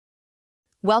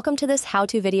Welcome to this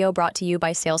how-to video brought to you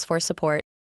by Salesforce Support.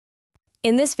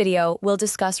 In this video, we'll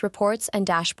discuss reports and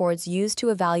dashboards used to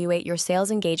evaluate your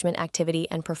sales engagement activity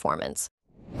and performance.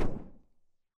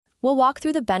 We'll walk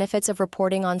through the benefits of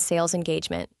reporting on sales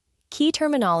engagement, key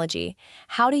terminology,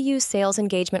 how to use sales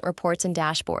engagement reports and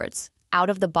dashboards,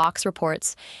 out-of-the-box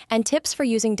reports, and tips for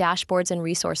using dashboards and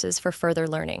resources for further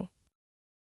learning.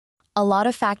 A lot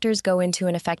of factors go into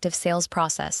an effective sales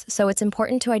process, so it's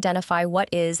important to identify what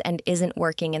is and isn't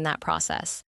working in that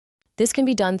process. This can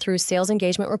be done through sales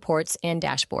engagement reports and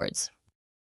dashboards.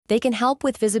 They can help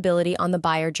with visibility on the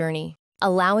buyer journey,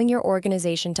 allowing your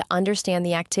organization to understand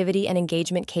the activity and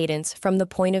engagement cadence from the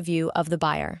point of view of the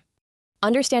buyer.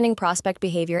 Understanding prospect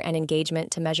behavior and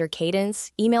engagement to measure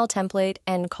cadence, email template,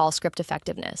 and call script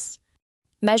effectiveness.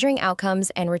 Measuring outcomes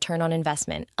and return on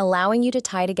investment, allowing you to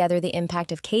tie together the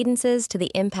impact of cadences to the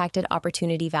impacted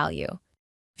opportunity value.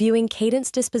 Viewing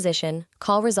cadence disposition,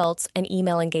 call results, and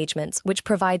email engagements, which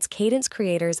provides cadence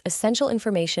creators essential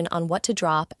information on what to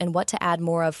drop and what to add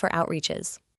more of for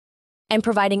outreaches. And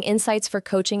providing insights for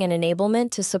coaching and enablement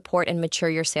to support and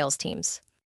mature your sales teams.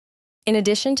 In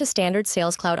addition to standard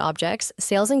Sales Cloud objects,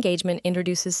 sales engagement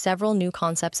introduces several new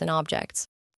concepts and objects.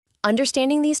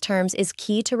 Understanding these terms is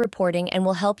key to reporting and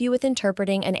will help you with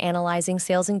interpreting and analyzing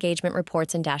sales engagement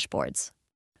reports and dashboards.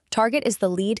 Target is the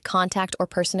lead, contact, or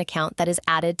person account that is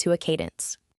added to a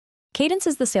cadence. Cadence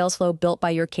is the sales flow built by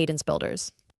your cadence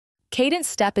builders. Cadence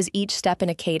step is each step in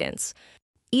a cadence.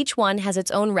 Each one has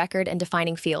its own record and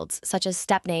defining fields, such as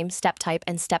step name, step type,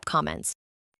 and step comments.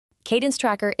 Cadence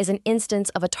tracker is an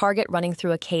instance of a target running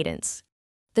through a cadence.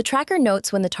 The tracker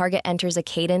notes when the target enters a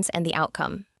cadence and the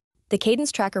outcome. The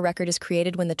cadence tracker record is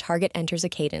created when the target enters a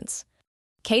cadence.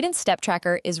 Cadence step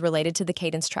tracker is related to the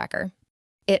cadence tracker.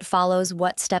 It follows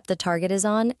what step the target is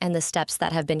on and the steps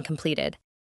that have been completed.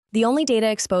 The only data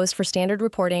exposed for standard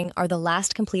reporting are the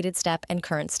last completed step and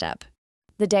current step.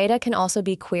 The data can also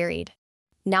be queried.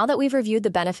 Now that we've reviewed the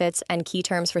benefits and key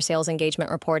terms for sales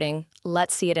engagement reporting,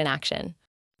 let's see it in action.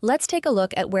 Let's take a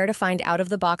look at where to find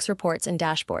out-of-the-box reports and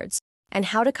dashboards, and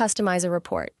how to customize a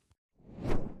report.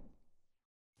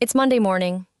 It's Monday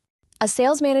morning. A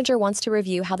sales manager wants to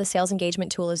review how the sales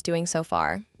engagement tool is doing so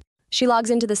far. She logs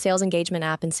into the sales engagement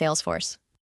app in Salesforce.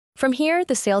 From here,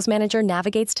 the sales manager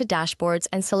navigates to dashboards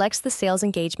and selects the sales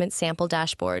engagement sample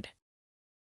dashboard.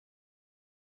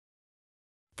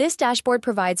 This dashboard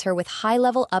provides her with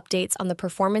high-level updates on the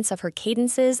performance of her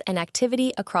cadences and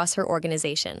activity across her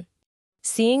organization.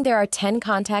 Seeing there are 10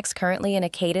 contacts currently in a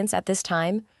cadence at this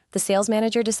time, the sales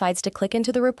manager decides to click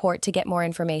into the report to get more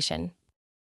information.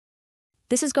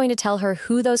 This is going to tell her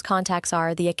who those contacts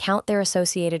are, the account they're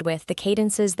associated with, the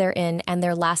cadences they're in, and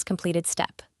their last completed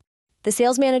step. The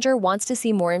sales manager wants to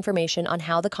see more information on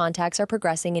how the contacts are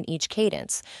progressing in each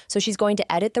cadence, so she's going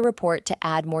to edit the report to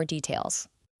add more details.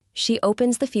 She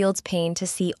opens the Fields pane to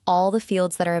see all the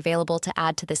fields that are available to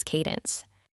add to this cadence.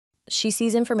 She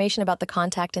sees information about the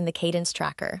contact in the cadence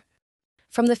tracker.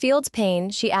 From the Fields pane,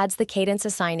 she adds the cadence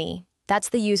assignee. That's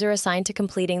the user assigned to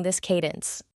completing this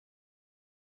cadence.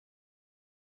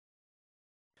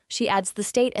 She adds the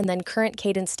state and then current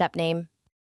cadence step name.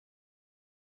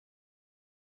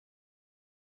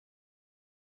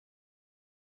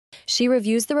 She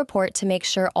reviews the report to make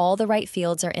sure all the right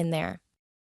fields are in there.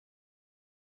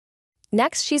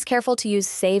 Next, she's careful to use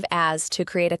Save As to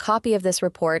create a copy of this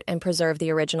report and preserve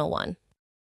the original one.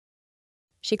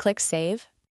 She clicks Save.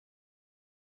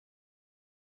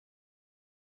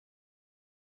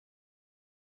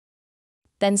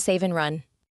 Then Save and Run.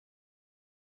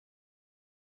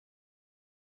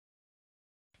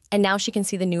 And now she can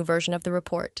see the new version of the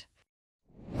report.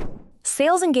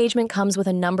 Sales engagement comes with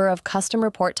a number of custom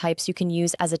report types you can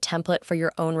use as a template for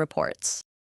your own reports.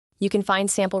 You can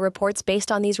find sample reports based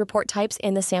on these report types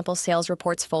in the Sample Sales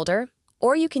Reports folder,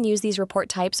 or you can use these report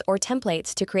types or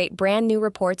templates to create brand new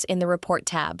reports in the Report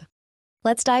tab.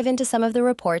 Let's dive into some of the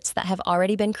reports that have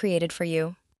already been created for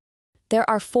you. There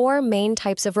are 4 main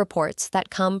types of reports that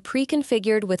come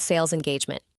pre-configured with sales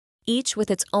engagement, each with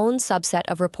its own subset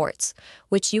of reports,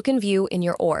 which you can view in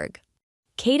your org.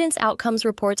 Cadence Outcomes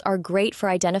reports are great for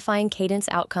identifying cadence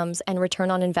outcomes and return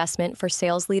on investment for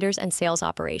sales leaders and sales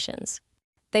operations.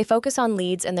 They focus on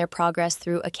leads and their progress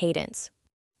through a cadence.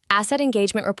 Asset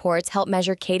Engagement reports help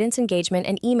measure cadence engagement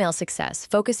and email success,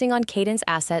 focusing on cadence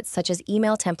assets such as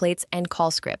email templates and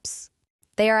call scripts.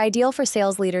 They are ideal for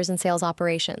sales leaders and sales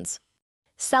operations.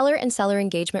 Seller and seller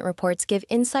engagement reports give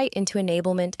insight into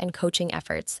enablement and coaching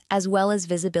efforts, as well as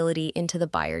visibility into the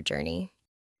buyer journey.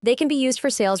 They can be used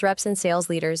for sales reps and sales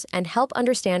leaders and help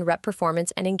understand rep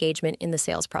performance and engagement in the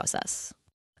sales process.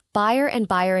 Buyer and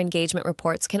buyer engagement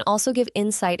reports can also give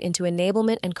insight into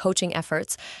enablement and coaching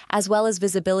efforts, as well as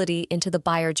visibility into the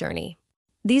buyer journey.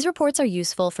 These reports are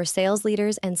useful for sales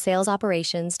leaders and sales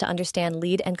operations to understand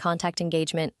lead and contact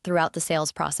engagement throughout the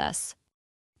sales process.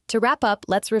 To wrap up,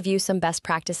 let's review some best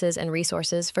practices and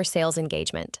resources for sales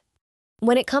engagement.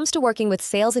 When it comes to working with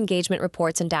sales engagement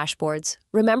reports and dashboards,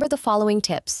 remember the following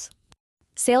tips.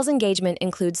 Sales engagement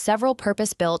includes several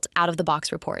purpose-built,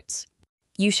 out-of-the-box reports.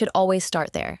 You should always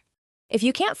start there. If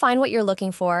you can't find what you're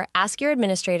looking for, ask your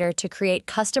administrator to create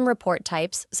custom report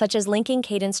types, such as linking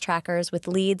cadence trackers with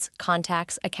leads,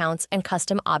 contacts, accounts, and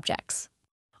custom objects.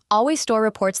 Always store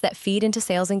reports that feed into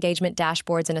sales engagement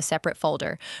dashboards in a separate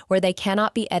folder, where they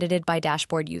cannot be edited by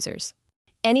dashboard users.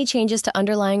 Any changes to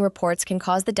underlying reports can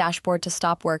cause the dashboard to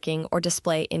stop working or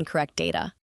display incorrect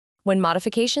data. When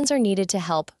modifications are needed to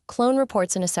help, clone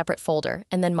reports in a separate folder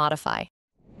and then modify.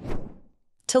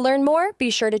 To learn more, be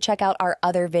sure to check out our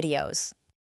other videos.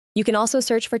 You can also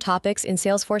search for topics in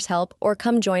Salesforce Help or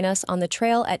come join us on the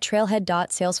trail at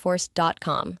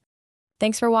trailhead.salesforce.com.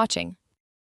 Thanks for watching.